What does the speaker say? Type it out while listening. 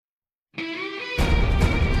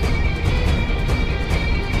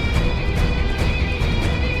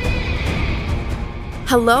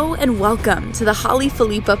Hello and welcome to the Holly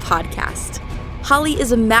Philippa podcast. Holly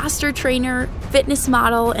is a master trainer, fitness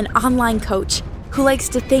model, and online coach who likes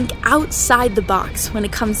to think outside the box when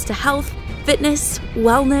it comes to health, fitness,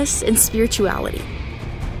 wellness, and spirituality.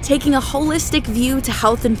 Taking a holistic view to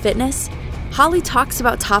health and fitness, Holly talks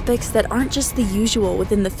about topics that aren't just the usual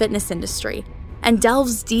within the fitness industry and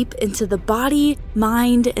delves deep into the body,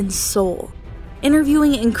 mind, and soul.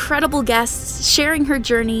 Interviewing incredible guests, sharing her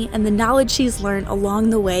journey, and the knowledge she's learned along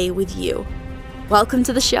the way with you. Welcome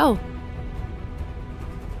to the show.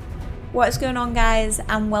 What's going on, guys,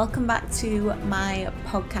 and welcome back to my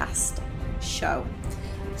podcast show.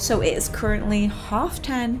 So it is currently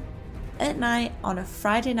 10:30 at night on a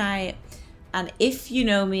Friday night, and if you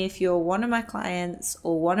know me, if you're one of my clients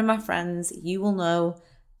or one of my friends, you will know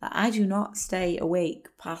that I do not stay awake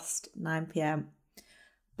past 9 p.m.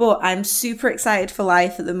 But I'm super excited for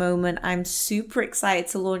life at the moment. I'm super excited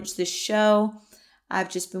to launch this show. I've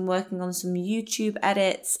just been working on some YouTube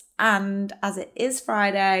edits, and as it is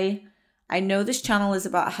Friday, I know this channel is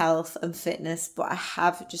about health and fitness, but I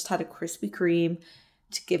have just had a Krispy Kreme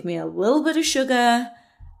to give me a little bit of sugar,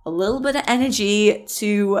 a little bit of energy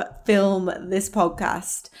to film this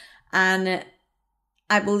podcast. And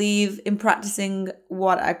I believe in practicing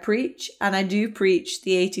what I preach, and I do preach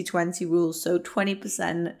the 80-20 rule. So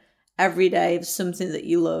 20% every day of something that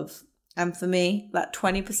you love. And for me, that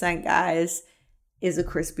 20%, guys, is a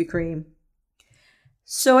Krispy Kreme.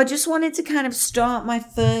 So I just wanted to kind of start my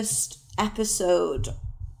first episode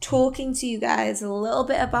talking to you guys a little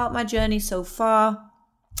bit about my journey so far.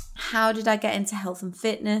 How did I get into health and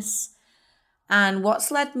fitness? And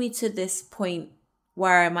what's led me to this point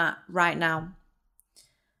where I'm at right now?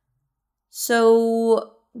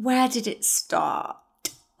 So where did it start?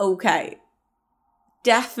 Okay,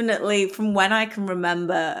 definitely from when I can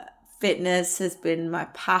remember, fitness has been my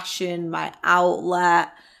passion, my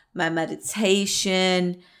outlet, my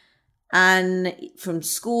meditation. And from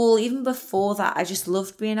school, even before that, I just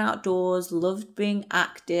loved being outdoors, loved being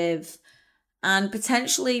active. And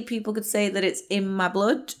potentially people could say that it's in my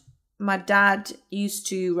blood. My dad used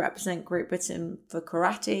to represent Great Britain for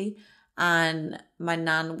karate, and my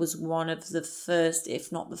nan was one of the first,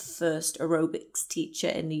 if not the first, aerobics teacher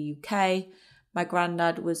in the UK. My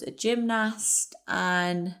granddad was a gymnast,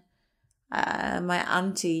 and my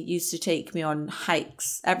auntie used to take me on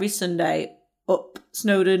hikes every Sunday up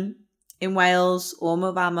Snowdon in Wales or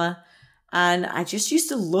Mobama, and I just used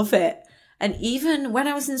to love it. And even when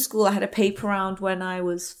I was in school, I had a paper round when I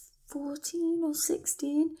was 14 or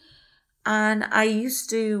 16, and I used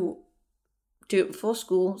to do it before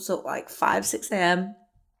school, so like 5-6 a.m.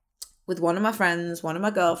 with one of my friends, one of my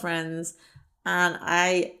girlfriends, and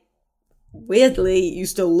I weirdly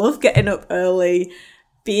used to love getting up early,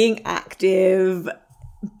 being active,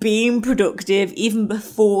 being productive even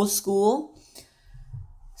before school.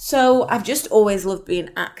 So I've just always loved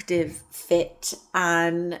being active, fit,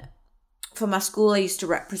 and for my school I used to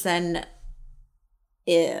represent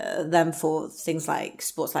them for things like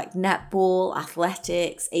sports like netball,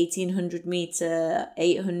 athletics, 1800 meter,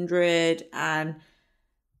 800, and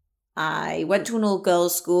I went to an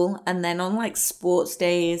all-girls school, and then on like sports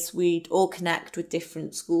days we'd all connect with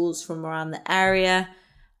different schools from around the area,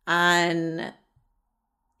 and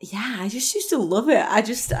yeah, I just used to love it. I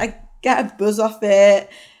get a buzz off it.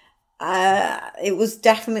 It was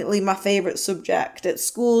definitely my favourite subject at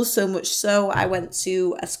school, so much so I went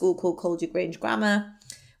to a school called Coldy Grange Grammar,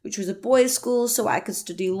 which was a boys' school, so I could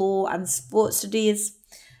study law and sports studies.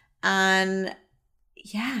 And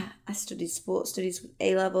yeah, I studied sports studies with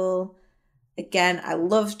A-level. Again, I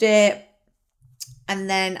loved it. And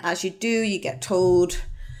then as you do, you get told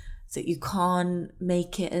that you can't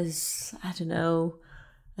make it as, I don't know,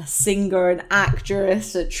 a singer, an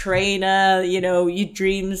actress, a trainer. You know, your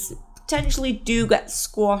dreams potentially do get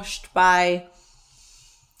squashed by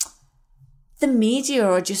the media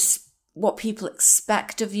or just what people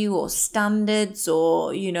expect of you, or standards,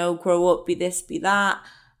 or, you know, grow up, be this, be that.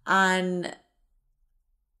 And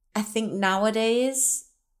I think nowadays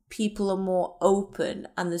people are more open,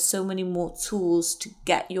 and there's so many more tools to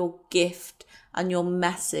get your gift and your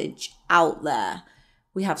message out there.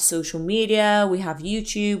 We have social media, we have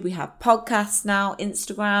YouTube, we have podcasts now,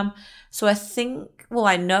 Instagram. So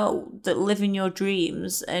I know that living your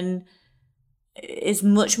dreams and is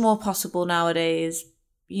much more possible nowadays.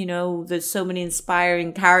 You know, there's so many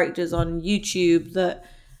inspiring characters on YouTube that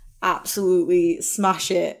absolutely smash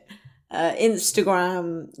it.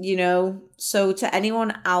 Instagram, you know. So to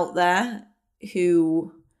anyone out there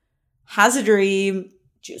who has a dream,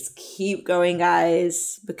 just keep going,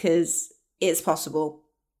 guys, because it's possible.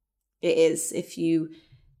 It is. If you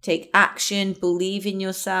take action, believe in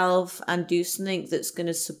yourself, and do something that's going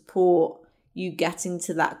to support you getting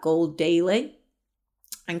to that goal daily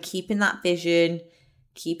and keeping that vision,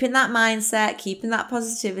 keeping that mindset, keeping that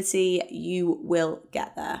positivity, you will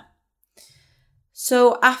get there.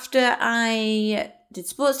 So after I did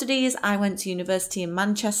sports studies, I went to university in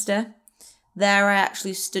Manchester. There I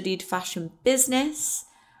actually studied fashion business,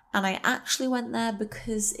 and I actually went there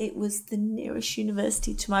because it was the nearest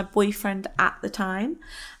university to my boyfriend at the time.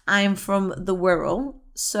 I am from the Wirral,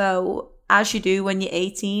 so as you do when you're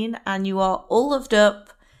 18 and you are all loved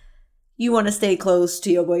up, you want to stay close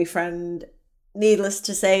to your boyfriend. Needless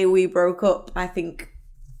to say, we broke up, I think,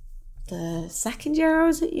 the second year I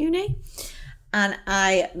was at uni. And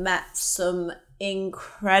I met some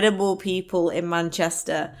incredible people in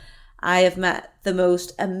Manchester. I have met the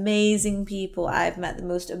most amazing people. I've met the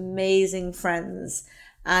most amazing friends.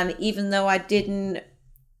 And even though I didn't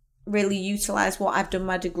really utilize what I've done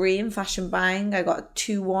my degree in fashion buying, I got a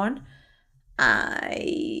 2-1.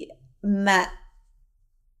 I met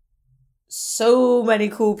so many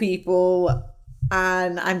cool people,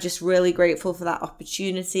 and I'm just really grateful for that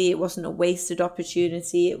opportunity. It wasn't a wasted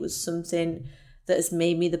opportunity. It was something that has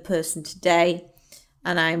made me the person today,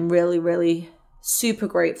 and I'm really, really super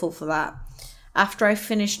grateful for that. After I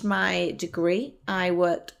finished my degree, I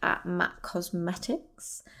worked at MAC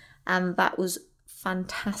Cosmetics, and that was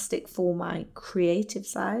fantastic for my creative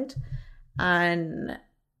side, and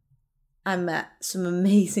I met some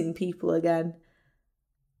amazing people again.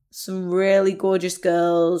 Some really gorgeous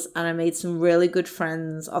girls, and I made some really good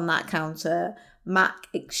friends on that counter. MAC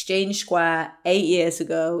Exchange Square 8 years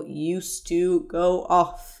ago used to go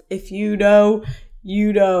off. If you know,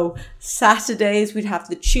 you know. Saturdays we'd have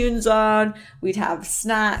the tunes on, we'd have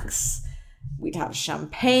snacks, we'd have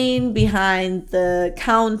champagne behind the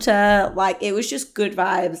counter. Like, it was just good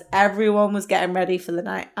vibes. Everyone was getting ready for the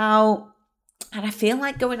night out, and I feel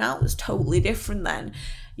like going out was totally different then.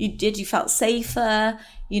 You felt safer,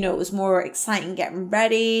 it was more exciting getting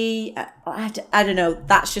ready. I don't know,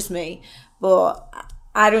 that's just me. But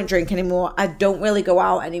I don't drink anymore. I don't really go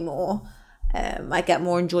out anymore. I get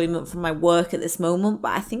more enjoyment from my work at this moment,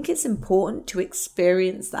 but I think it's important to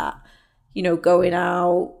experience that, going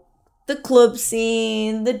out, the club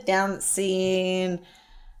scene, the dance scene.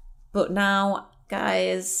 But now,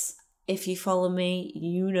 guys, if you follow me,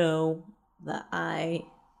 you know that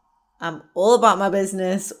I'm all about my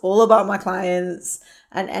business, all about my clients,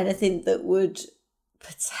 and anything that would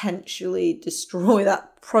potentially destroy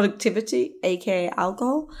that productivity, aka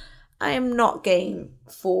alcohol, I am not game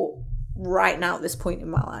for right now at this point in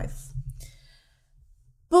my life.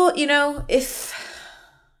 But, if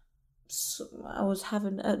I was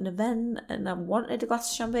having an event and I wanted a glass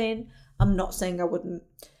of champagne, I'm not saying I wouldn't.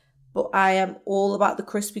 But I am all about the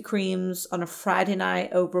Krispy Kremes on a Friday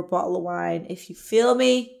night over a bottle of wine. If you feel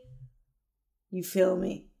me, you feel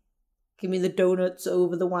me. Give me the donuts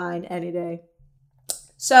over the wine any day.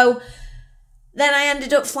 So then I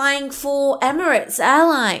ended up flying for Emirates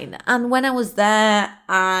Airline. And when I was there,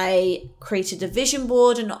 I created a vision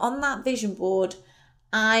board. And on that vision board,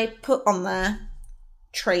 I put on there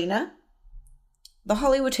trainer, the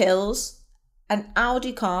Hollywood Hills, an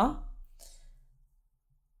Audi car.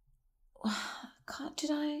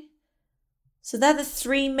 So they're the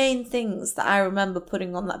 3 main things that I remember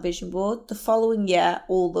putting on that vision board. The following year,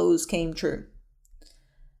 all those came true.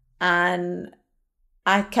 And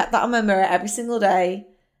I kept that on my mirror every single day.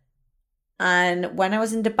 And when I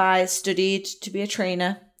was in Dubai, I studied to be a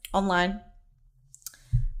trainer online.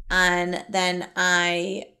 And then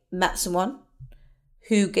I met someone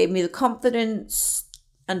who gave me the confidence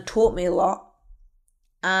and taught me a lot.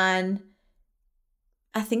 And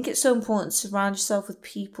I think it's so important to surround yourself with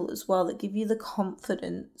people as well that give you the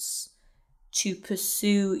confidence to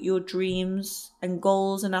pursue your dreams and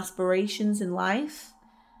goals and aspirations in life.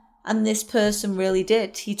 And this person really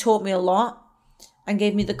did. He taught me a lot and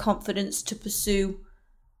gave me the confidence to pursue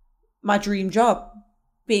my dream job,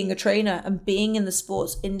 being a trainer and being in the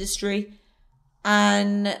sports industry.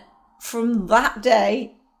 And from that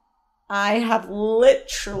day, I have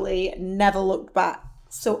literally never looked back.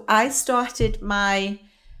 So I started my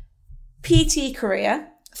PT career.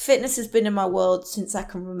 Fitness has been in my world since I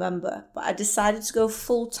can remember, but I decided to go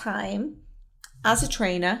full-time as a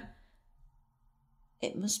trainer.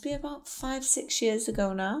 It must be about 5-6 years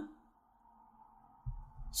ago now.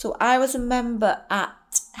 So I was a member at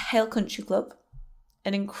Hale Country Club,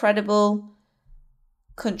 an incredible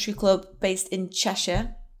country club based in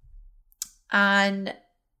Cheshire. And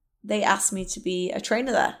they asked me to be a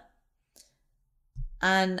trainer there.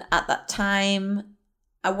 And at that time,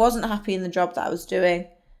 I wasn't happy in the job that I was doing.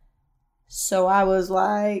 So I was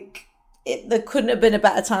like, there couldn't have been a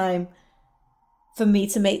better time for me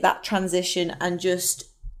to make that transition and just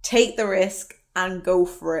take the risk and go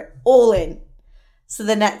for it, all in. So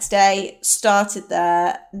the next day, started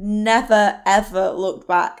there, never ever looked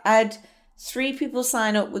back. I had 3 people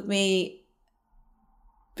sign up with me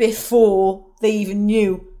before they even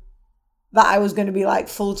knew that I was going to be like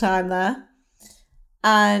full-time there.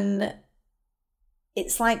 And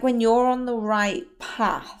it's like when you're on the right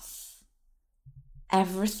path,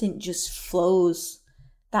 everything just flows.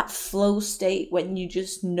 That flow state when you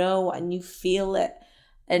just know and you feel it,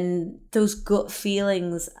 and those gut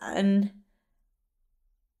feelings. And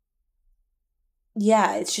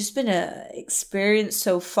yeah, it's just been an experience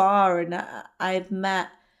so far. And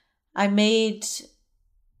I made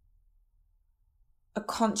a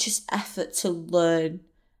conscious effort to learn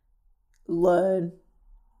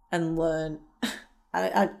and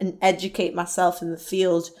educate myself in the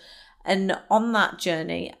field. And on that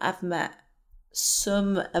journey, I've met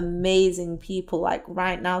some amazing people. Like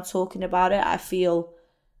right now, talking about it, I feel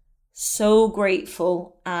so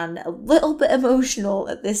grateful and a little bit emotional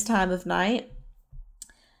at this time of night.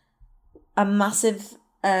 A massive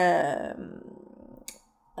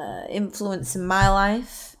influence in my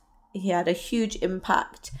life, he had a huge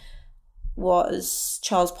impact, was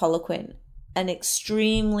Charles Poliquin, an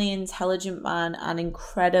extremely intelligent man and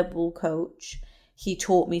incredible coach. He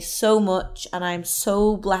taught me so much, and I'm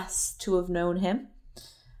so blessed to have known him.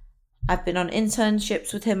 I've been on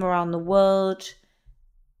internships with him around the world,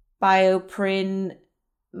 Bioprin,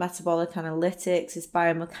 metabolic analytics, his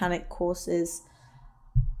biomechanic courses.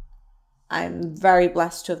 I'm very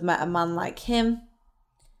blessed to have met a man like him.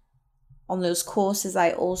 On those courses,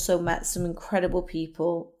 I also met some incredible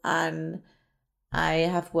people, and I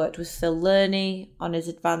have worked with Phil Lerney on his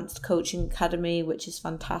Advanced Coaching Academy, which is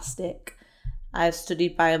fantastic. I've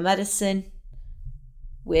studied biomedicine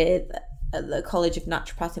with the College of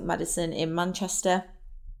Naturopathic Medicine in Manchester,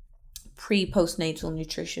 postnatal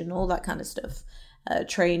nutrition, all that kind of stuff,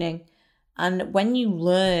 training. And when you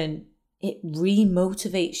learn, it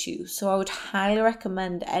re-motivates you. So I would highly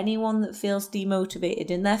recommend anyone that feels demotivated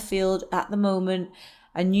in their field at the moment,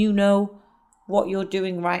 and you know what you're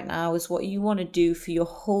doing right now is what you want to do for your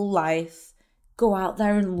whole life, go out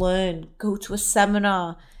there and learn. Go to a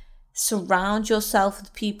seminar. Surround yourself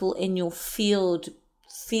with people in your field.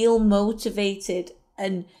 Feel motivated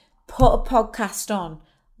and put a podcast on.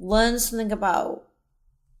 Learn something about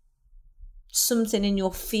something in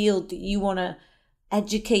your field that you want to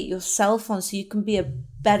educate yourself on, so you can be a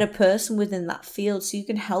better person within that field, so you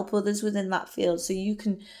can help others within that field, so you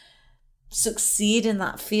can succeed in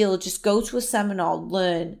that field. Just go to a seminar,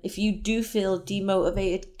 learn. If you do feel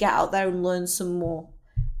demotivated, get out there and learn some more.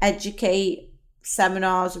 Educate,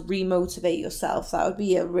 seminars, remotivate yourself. That would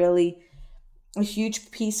be a huge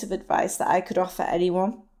piece of advice that I could offer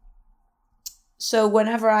anyone. So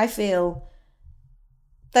whenever I feel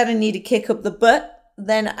that I need to kick up the butt,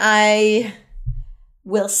 then I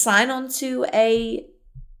will sign on to a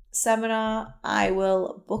seminar. I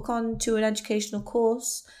will book on to an educational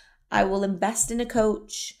course. I will invest in a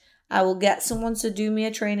coach. I will get someone to do me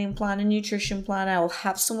a training plan, a nutrition plan. I will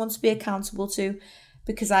have someone to be accountable to,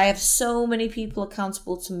 because I have so many people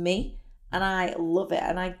accountable to me, and I love it,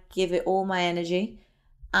 and I give it all my energy.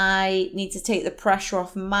 I need to take the pressure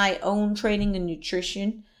off my own training and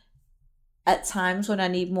nutrition at times when I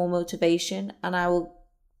need more motivation, and I will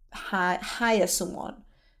hire someone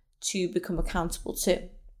to become accountable to.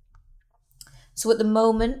 So at the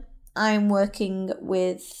moment, I'm working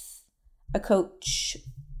with a coach,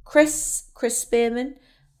 Chris Spearman,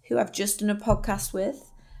 who I've just done a podcast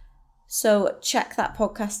with. So check that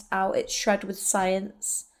podcast out. It's Shred with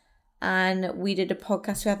Science. And we did a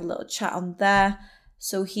podcast. We have a little chat on there.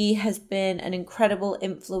 So he has been an incredible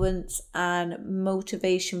influence and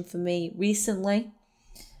motivation for me recently.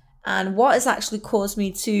 And what has actually caused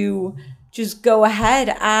me to just go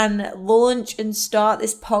ahead and launch and start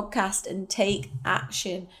this podcast and take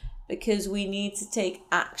action, because we need to take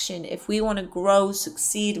action. If we want to grow,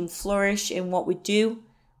 succeed, and flourish in what we do,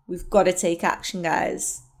 we've got to take action,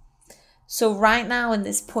 guys. So right now in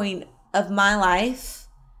this point of my life,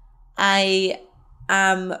 I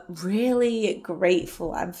am really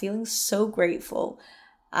grateful. I'm feeling so grateful.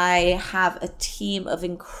 I have a team of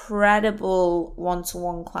incredible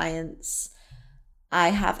one-to-one clients. I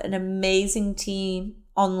have an amazing team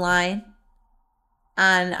online,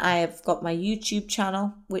 and I've got my YouTube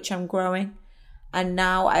channel, which I'm growing. And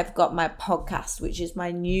now I've got my podcast, which is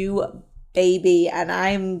my new baby. And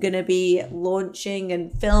I'm going to be launching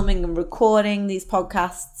and filming and recording these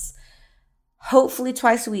podcasts hopefully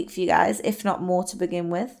twice a week for you guys, if not more to begin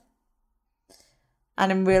with.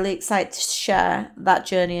 And I'm really excited to share that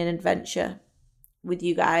journey and adventure with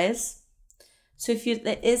you guys. So if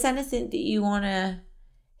there is anything that you want to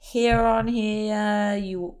hear on here,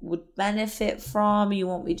 you would benefit from, you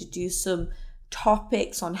want me to do some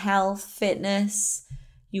topics on health, fitness,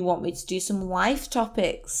 you want me to do some life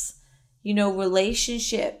topics,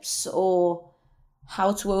 relationships, or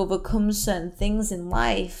how to overcome certain things in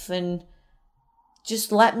life, and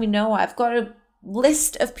just let me know. I've got a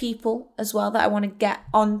list of people as well that I want to get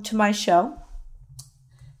onto my show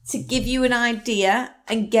to give you an idea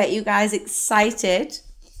and get you guys excited.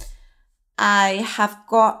 I'm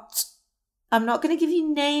not going to give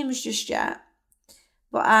you names just yet,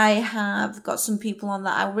 but I have got some people on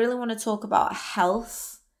that I really want to talk about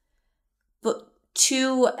health, but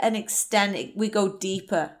to an extent, we go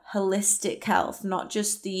deeper, holistic health, not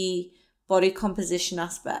just the body composition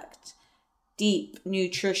aspect, deep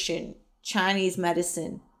nutrition, Chinese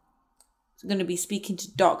medicine. I'm going to be speaking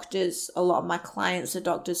to doctors. A lot of my clients are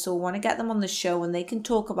doctors, so I want to get them on the show and they can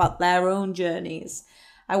talk about their own journeys.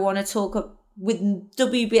 I want to talk with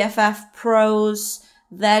WBFF pros,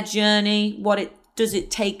 their journey, what does it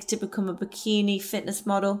take to become a bikini fitness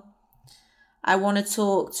model. I want to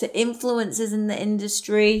talk to influencers in the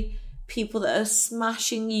industry, people that are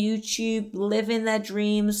smashing YouTube, living their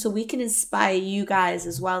dreams, so we can inspire you guys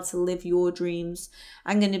as well to live your dreams.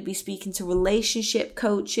 I'm going to be speaking to relationship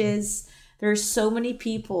coaches. There are so many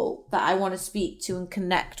people that I want to speak to and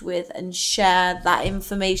connect with and share that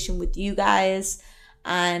information with you guys.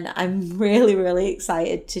 And I'm really, really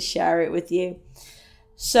excited to share it with you.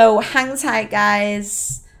 So hang tight,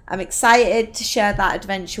 guys. I'm excited to share that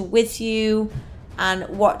adventure with you. And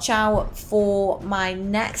watch out for my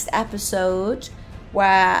next episode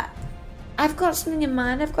where I've got something in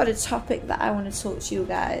mind. I've got a topic that I want to talk to you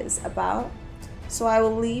guys about. So I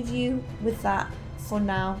will leave you with that for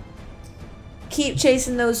now. Keep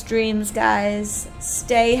chasing those dreams, guys.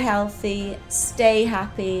 Stay healthy, stay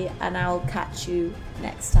happy, and I will catch you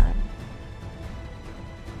next time.